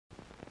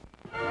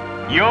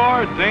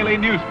your daily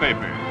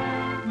newspaper.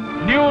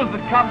 News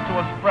that comes to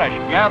us fresh,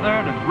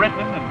 gathered and written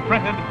and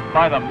printed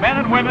by the men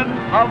and women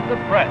of the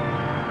press.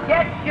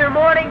 Get your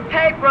morning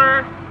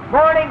paper,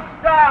 Morning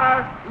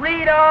Star,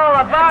 read all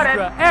about it.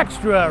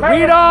 Extra,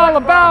 read all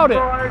about it.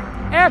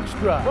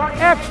 Extra,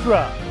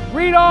 extra,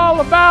 read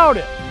all about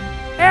it.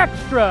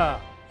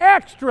 Extra,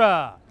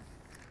 extra.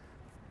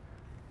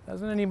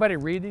 Doesn't anybody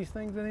read these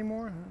things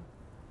anymore?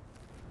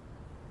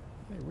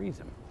 They read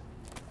them.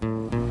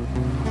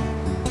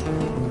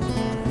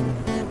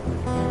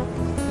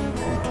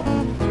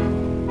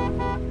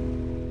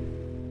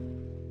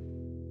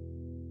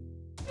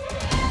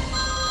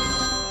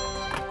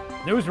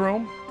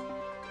 Newsroom,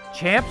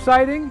 champ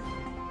sighting?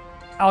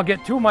 I'll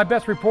get two of my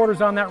best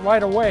reporters on that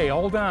right away.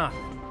 Hold on.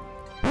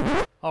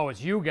 Oh,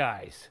 it's you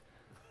guys.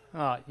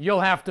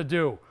 You'll have to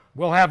do.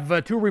 We'll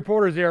have two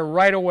reporters there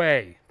right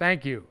away.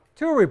 Thank you.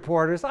 Two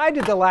reporters? I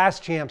did the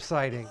last champ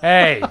sighting.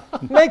 Hey.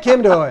 Make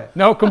him do it.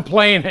 No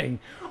complaining.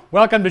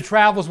 Welcome to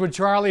Travels with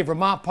Charlie,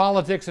 Vermont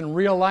politics in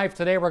real life.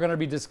 Today we're going to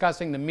be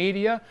discussing the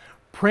media,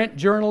 print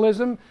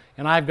journalism,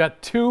 and I've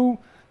got two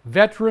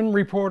veteran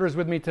reporters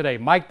with me today.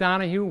 Mike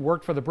Donahue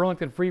worked for the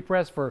Burlington Free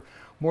Press for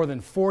more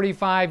than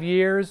 45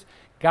 years.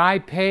 Guy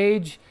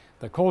Page,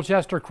 the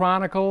Colchester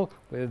Chronicle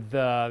with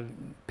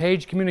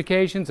Page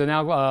Communications, and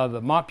now the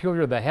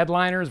Montpelier, the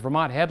Headliners,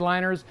 Vermont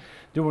Headliners,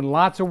 doing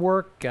lots of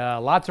work,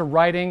 lots of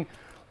writing,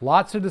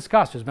 lots to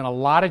discuss. There's been a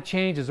lot of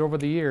changes over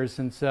the years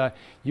since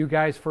you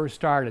guys first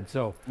started.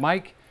 So,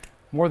 Mike,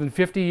 more than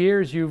 50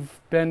 years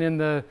you've been in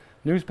the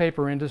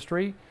newspaper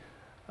industry.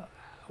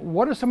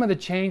 What are some of the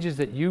changes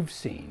that you've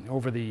seen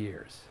over the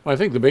years? Well, I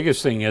think the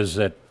biggest thing is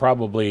that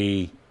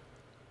probably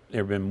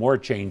there have been more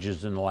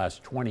changes in the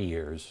last 20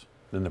 years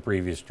than the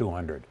previous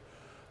 200.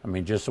 I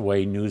mean, just the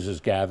way news is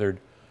gathered.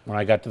 When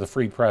I got to the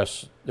Free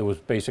Press, there was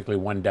basically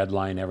one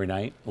deadline every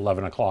night,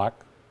 11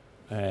 o'clock.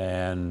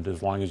 And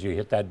as long as you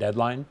hit that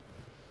deadline,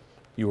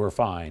 you were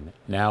fine.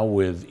 Now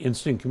with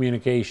instant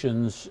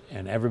communications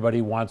and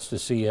everybody wants to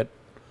see it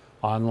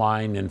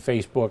online and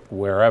Facebook,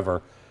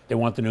 wherever, they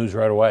want the news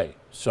right away.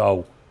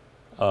 So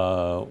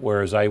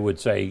whereas I would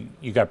say,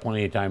 you got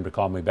plenty of time to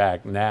call me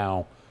back,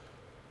 now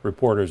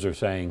reporters are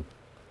saying,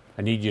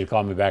 I need you to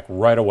call me back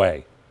right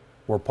away.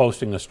 We're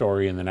posting a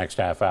story in the next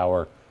half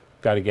hour.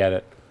 Got to get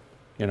it.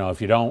 You know,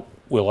 if you don't,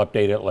 we'll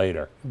update it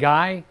later.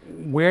 Guy,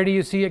 where do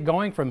you see it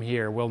going from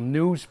here? Will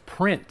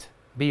newsprint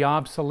be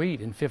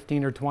obsolete in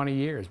 15 or 20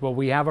 years? Will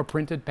we have a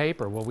printed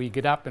paper? Will we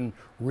get up and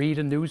read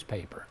a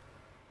newspaper?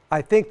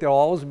 I think there'll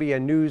always be a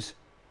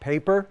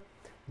newspaper,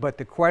 but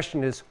the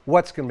question is,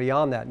 what's going to be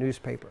on that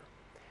newspaper?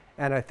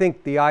 And I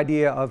think the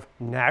idea of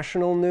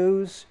national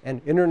news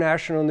and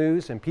international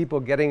news and people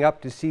getting up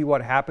to see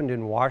what happened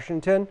in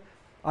Washington,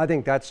 I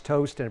think that's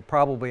toast, and it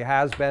probably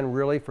has been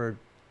really for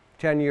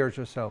 10 years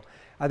or so.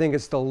 I think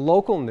it's the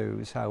local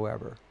news,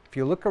 however. If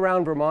you look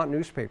around Vermont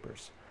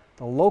newspapers,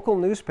 the local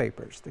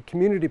newspapers, the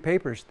community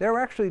papers, they're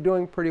actually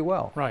doing pretty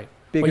well. Right.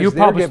 Well, you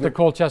published the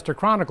Colchester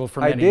Chronicle for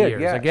many years.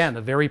 Yes. Again,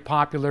 a very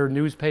popular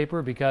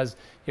newspaper because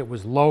it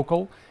was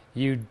local.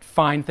 You'd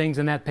find things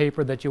in that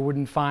paper that you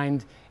wouldn't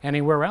find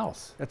anywhere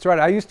else. That's right.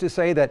 I used to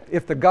say that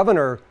if the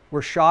governor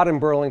were shot in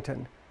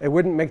Burlington, it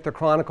wouldn't make the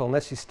Chronicle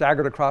unless he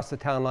staggered across the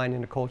town line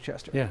into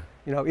Colchester. Yeah.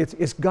 You know,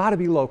 it's got to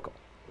be local.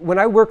 When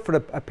I worked for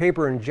a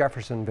paper in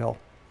Jeffersonville,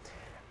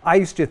 I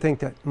used to think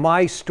that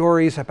my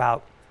stories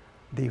about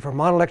the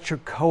Vermont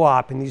Electric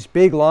Co-op and these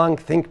big long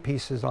think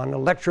pieces on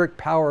electric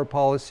power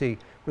policy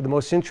were the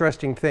most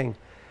interesting thing.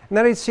 And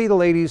then I'd see the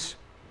ladies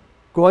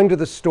going to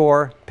the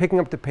store, picking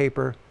up the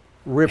paper,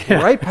 rip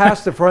right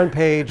past the front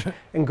page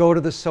and go to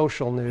the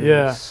social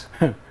news.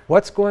 Yeah.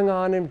 What's going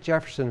on in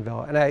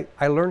Jeffersonville? And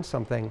I learned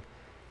something.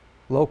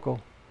 Local,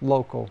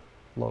 local,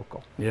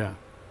 local. Yeah.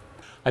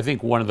 I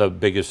think one of the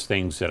biggest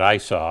things that I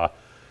saw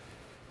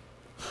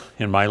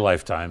in my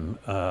lifetime,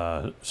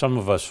 some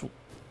of us who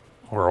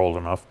are old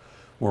enough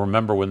will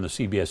remember when the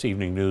CBS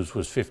Evening News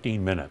was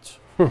 15 minutes.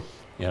 You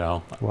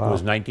know, Wow. It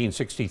was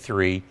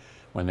 1963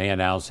 when they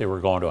announced they were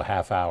going to a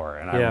half hour.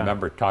 And I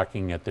remember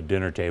talking at the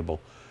dinner table,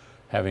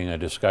 having a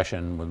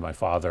discussion with my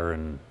father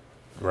and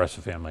the rest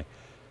of the family.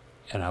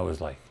 And I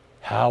was like,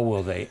 how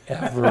will they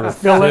ever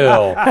fill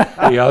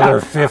the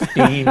other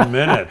 15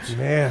 minutes?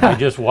 Man.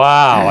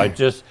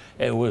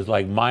 It was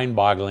like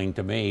mind-boggling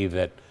to me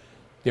that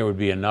there would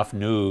be enough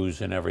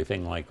news and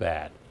everything like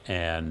that.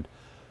 And,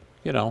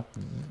 you know,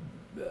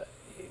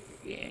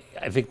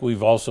 I think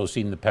we've also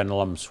seen the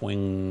pendulum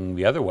swing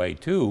the other way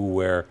too,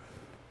 where,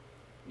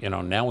 you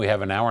know, now we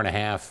have an hour and a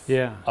half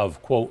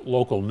of, quote,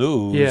 local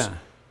news. Yeah.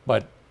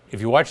 But if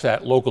you watch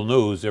that local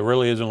news, there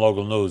really isn't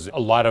local news. A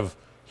lot of,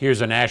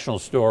 here's a national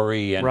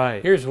story,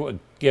 and here's a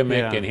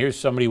gimmick, and here's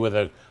somebody with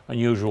an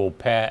unusual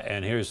pet,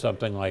 and here's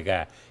something like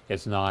that.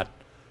 It's not.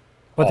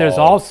 But there's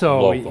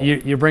also,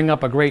 you bring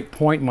up a great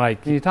point,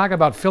 Mike. You talk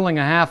about filling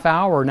a half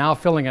hour, now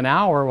filling an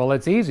hour. Well,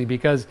 it's easy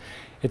because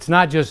it's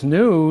not just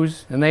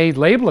news, and they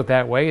label it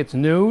that way. It's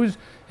news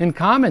and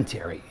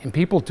commentary. And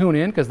people tune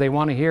in because they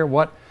want to hear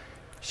what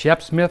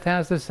Shep Smith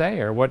has to say,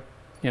 or what,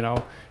 you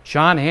know,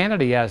 Sean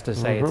Hannity has to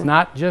say. It's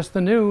not just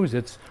the news,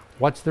 it's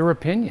what's their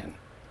opinion.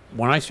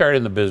 When I started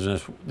in the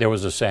business, there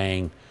was a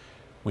saying,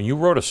 when you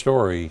wrote a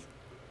story,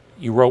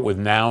 you wrote with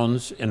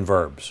nouns and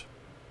verbs.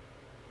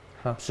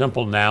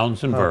 Simple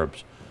nouns and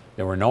verbs.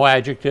 There were no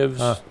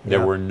adjectives,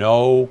 there were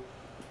no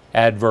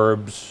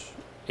adverbs,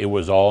 it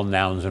was all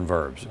nouns and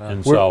verbs.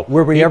 And so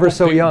were we ever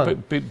so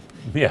young?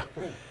 Yeah.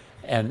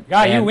 And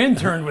You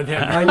interned with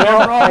him. I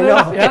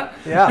know.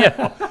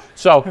 Yeah.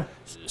 So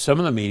some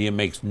of the media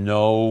makes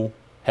no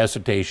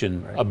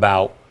hesitation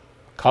about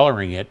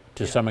coloring it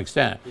to some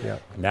extent. Yeah.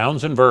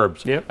 Nouns and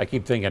verbs. Yep. I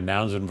keep thinking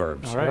nouns and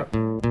verbs. All right.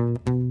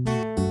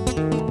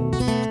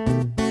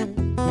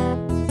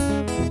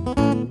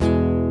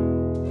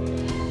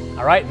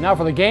 All right, now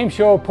for the game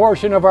show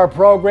portion of our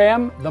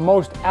program, the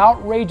most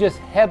outrageous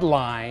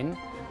headline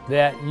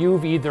that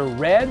you've either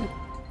read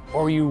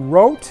or you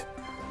wrote.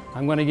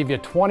 I'm going to give you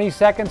 20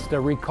 seconds to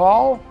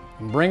recall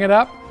and bring it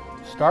up.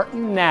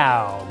 Starting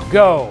now.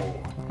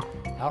 Go.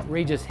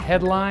 Outrageous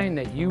headline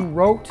that you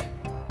wrote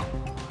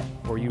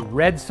or you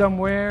read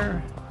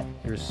somewhere.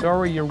 You're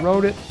sorry you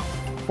wrote it.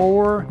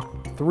 4,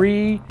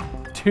 3,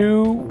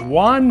 2,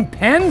 1.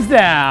 Pens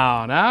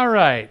down. All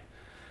right.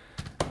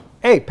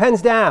 Hey,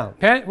 pens down.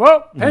 Pens.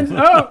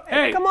 Oh,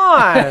 hey. Come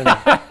on.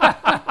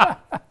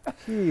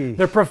 Gee.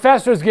 The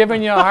professor's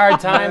giving you a hard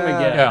time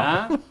again,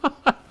 Yeah.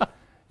 huh?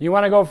 You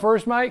want to go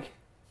first, Mike?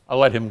 I'll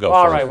let him go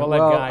All first. right, we'll let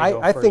Well, Guy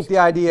go I first. think the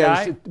idea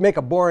Guy? is to make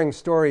a boring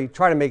story,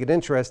 try to make it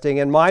interesting.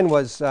 And mine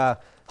was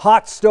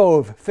hot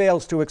stove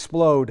fails to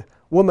explode,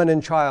 woman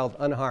and child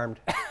unharmed.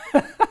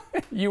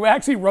 You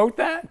actually wrote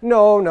that?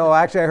 No,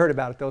 actually I heard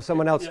about it though.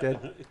 Someone else did.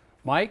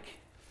 Mike?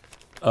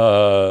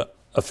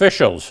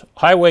 Officials,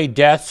 highway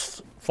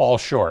deaths fall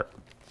short.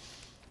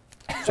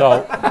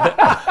 So,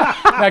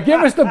 Now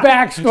give us the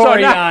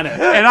backstory on it.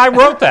 and I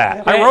wrote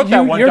that. I wrote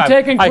that one You're time.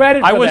 taking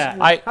credit for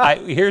that.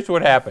 Here's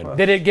what happened.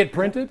 Did it get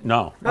printed?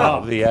 No,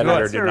 the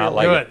editor did not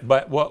like Good. it.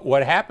 But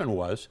what happened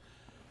was,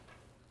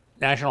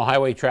 National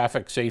Highway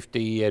Traffic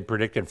Safety had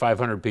predicted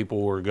 500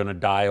 people were going to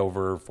die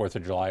over 4th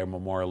of July or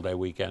Memorial Day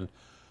weekend.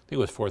 I think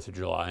it was 4th of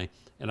July.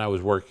 And I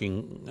was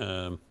working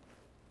a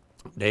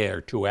day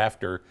or two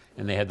after,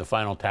 and they had the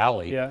final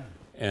tally. Yeah.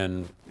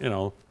 And,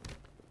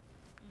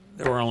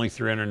 there were only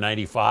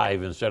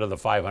 395 instead of the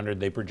 500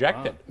 they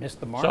projected. Missed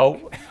the mark.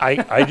 So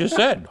I just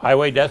said,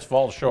 highway deaths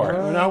fall short.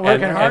 We're not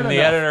working hard and the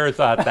enough. editor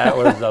thought that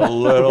was a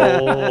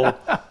little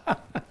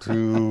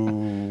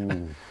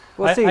too...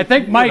 Well, see, I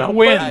think Mike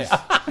wins.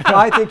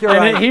 I think you're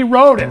And right. he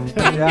wrote it.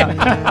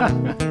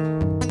 Yeah.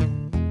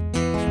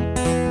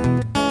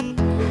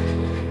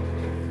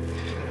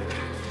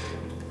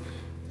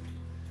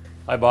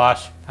 Hi,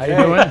 boss. How you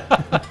doing?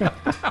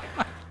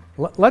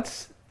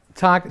 Let's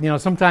talk,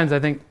 sometimes I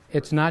think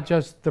it's not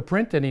just the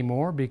print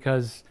anymore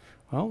because,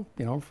 well,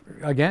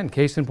 again,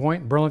 case in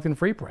point, Burlington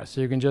Free Press.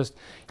 So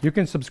you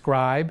can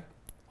subscribe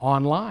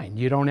online.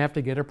 You don't have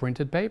to get a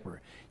printed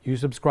paper. You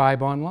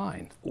subscribe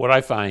online. What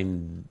I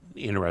find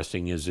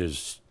interesting is there's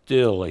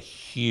still a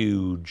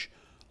huge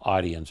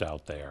audience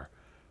out there,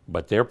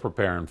 but they're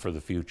preparing for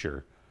the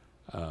future.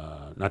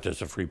 Not just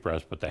the Free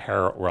Press, but the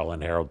Herald,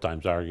 and Herald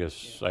Times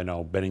Argus. I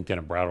know Bennington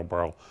and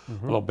Brattleboro.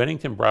 Well,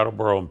 Bennington,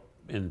 Brattleboro,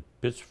 and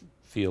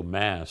Pittsfield,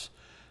 Mass.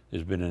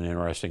 There's been an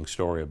interesting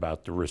story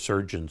about the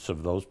resurgence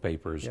of those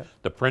papers,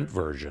 the print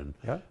version.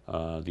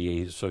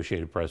 The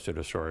Associated Press did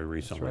a story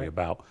recently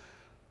about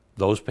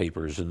those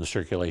papers and the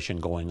circulation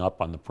going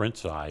up on the print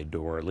side,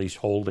 or at least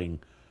holding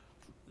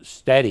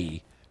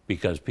steady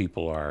because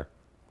people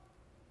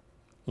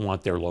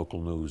want their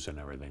local news and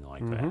everything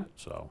like that.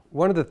 So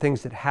One of the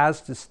things that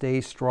has to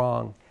stay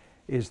strong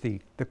is the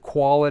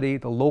quality,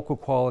 the local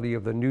quality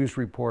of the news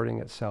reporting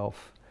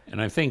itself.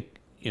 And I think,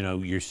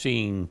 you're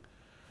seeing,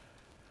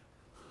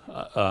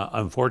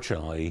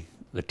 unfortunately,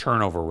 the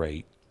turnover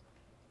rate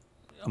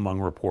among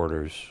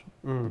reporters,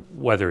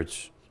 whether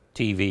it's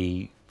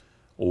TV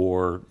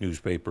or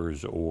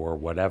newspapers or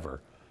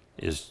whatever,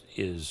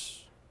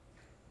 is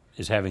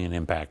having an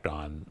impact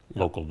on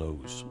local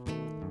news.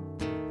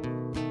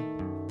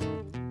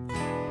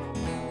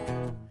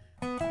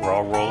 We're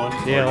all rolling?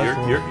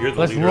 Yeah, you're the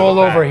Let's leader roll of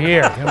the over pack.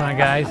 here. Come on,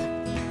 guys.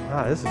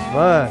 Ah, this is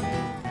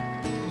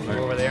fun.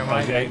 Over there,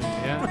 Mike. Okay.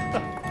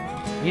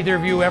 Yeah. Either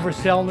of you ever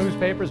sell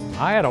newspapers?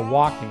 I had a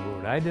walking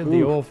route. I did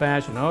the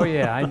old-fashioned. Oh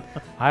yeah,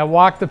 I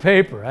walked the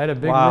paper. I had a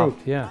big Wow. route.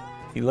 Yeah.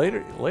 He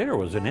later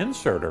was an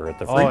inserter at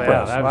the Free Oh yeah,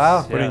 Press. that Wow.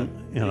 was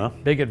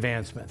Putting, big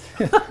advancement.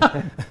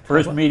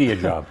 first media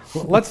job.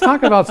 Let's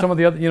talk about some of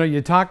the other.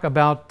 You talk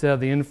about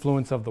the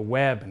influence of the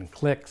web and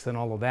clicks and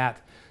all of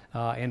that,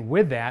 and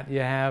with that,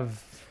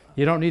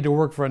 you don't need to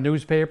work for a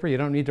newspaper. You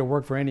don't need to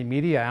work for any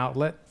media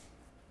outlet.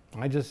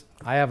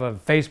 I have a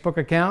Facebook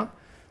account.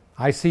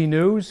 I see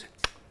news.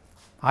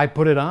 I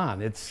put it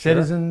on. It's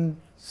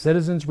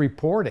citizens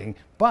reporting.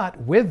 But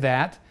with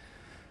that,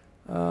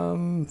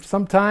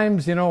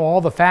 sometimes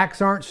all the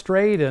facts aren't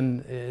straight,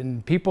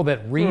 and people that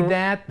read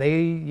that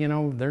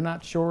they're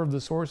not sure of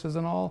the sources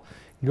and all.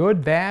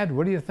 Good, bad.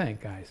 What do you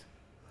think, guys?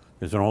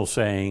 There's an old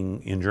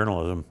saying in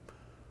journalism: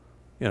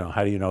 You know,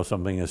 how do you know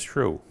something is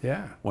true?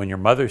 Yeah. When your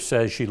mother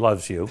says she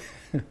loves you,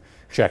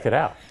 check it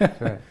out.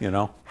 Right. You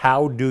know,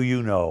 how do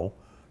you know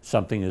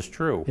something is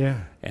true? Yeah.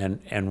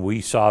 And we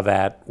saw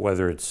that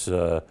whether it's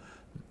the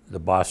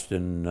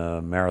Boston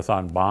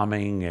Marathon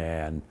bombing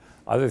and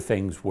other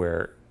things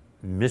where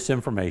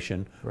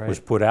misinformation was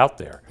put out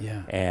there.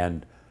 Yeah.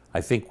 And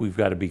I think we've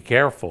got to be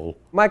careful.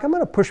 Mike, I'm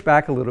going to push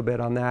back a little bit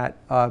on that.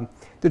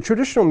 The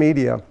traditional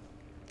media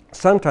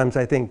sometimes,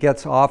 I think,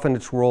 gets off in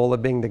its role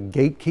of being the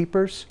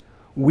gatekeepers.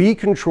 We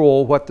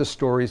control what the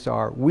stories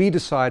are. We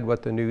decide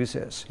what the news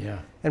is. Yeah.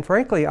 And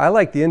frankly, I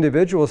like the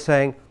individual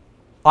saying,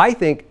 I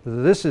think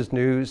this is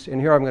news,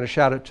 and here I'm going to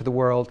shout it to the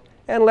world,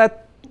 and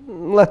let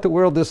the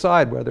world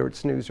decide whether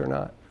it's news or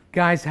not.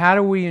 Guys, how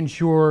do we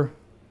ensure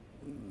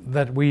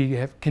that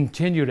we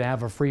continue to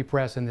have a free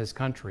press in this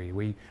country?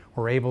 We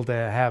are able to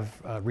have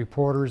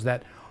reporters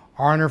that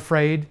aren't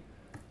afraid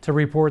to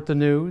report the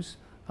news.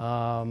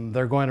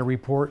 They're going to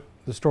report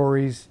the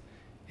stories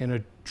in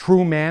a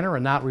true manner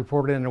and not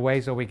report it in a way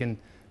so we can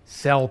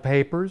sell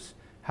papers.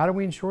 How do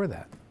we ensure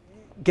that?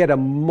 Get a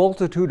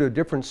multitude of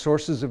different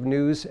sources of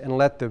news and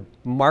let the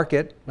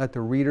market, let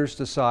the readers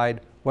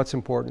decide what's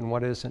important and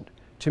what isn't.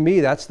 To me,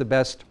 that's the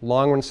best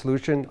long-run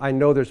solution. I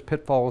know there's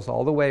pitfalls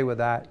all the way with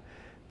that,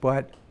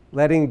 but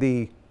letting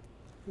the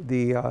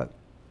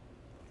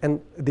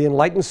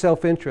enlightened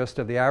self-interest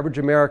of the average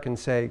American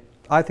say,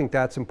 I think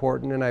that's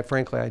important, and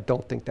frankly, I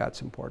don't think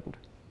that's important.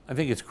 I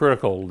think it's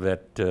critical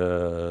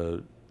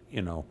that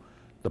you know,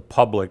 the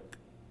public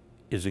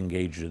is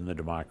engaged in the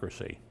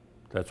democracy.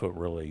 That's what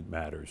really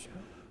matters.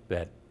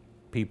 That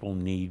people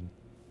need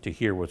to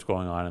hear what's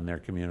going on in their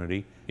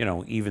community. You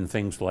know, even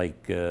things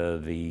like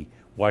the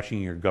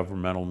watching your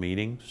governmental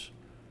meetings,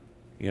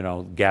 you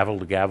know, gavel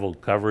to gavel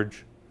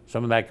coverage.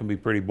 Some of that can be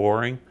pretty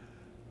boring,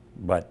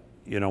 but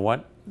you know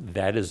what?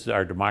 That is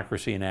our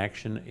democracy in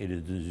action. It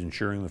is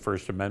ensuring the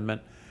First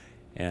Amendment,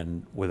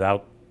 and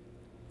without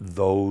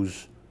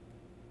those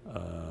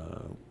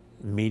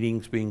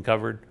meetings being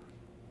covered,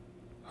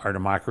 our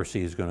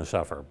democracy is going to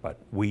suffer. But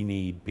we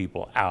need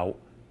people out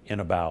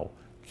and about,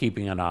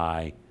 keeping an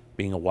eye,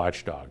 being a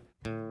watchdog.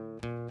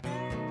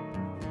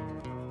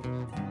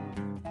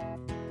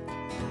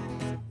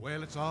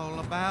 Well, it's all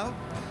about.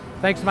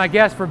 Thanks to my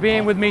guests for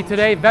being with me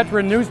today,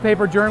 veteran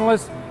newspaper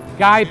journalists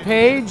Guy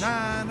Page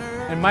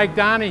and Mike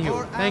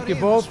Donahue. Thank you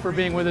both for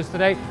being with us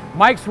today.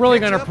 Mike's really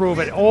going to prove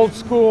it. Old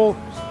school.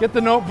 Get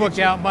the notebook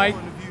out, Mike.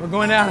 We're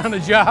going out on a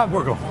job.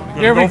 We're going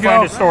Here we to go.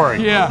 find a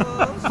story. Yeah.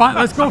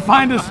 Let's go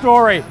find a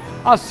story.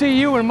 I'll see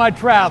you in my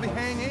travels.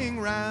 Hanging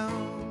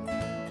round,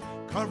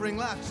 covering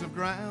lots of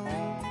ground.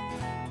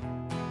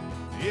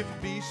 If you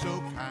be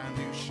so kind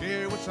to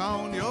share what's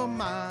on your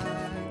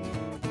mind,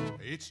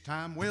 it's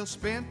time well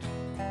spent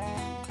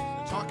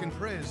talking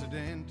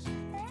president,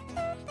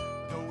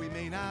 though we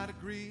may not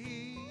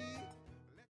agree.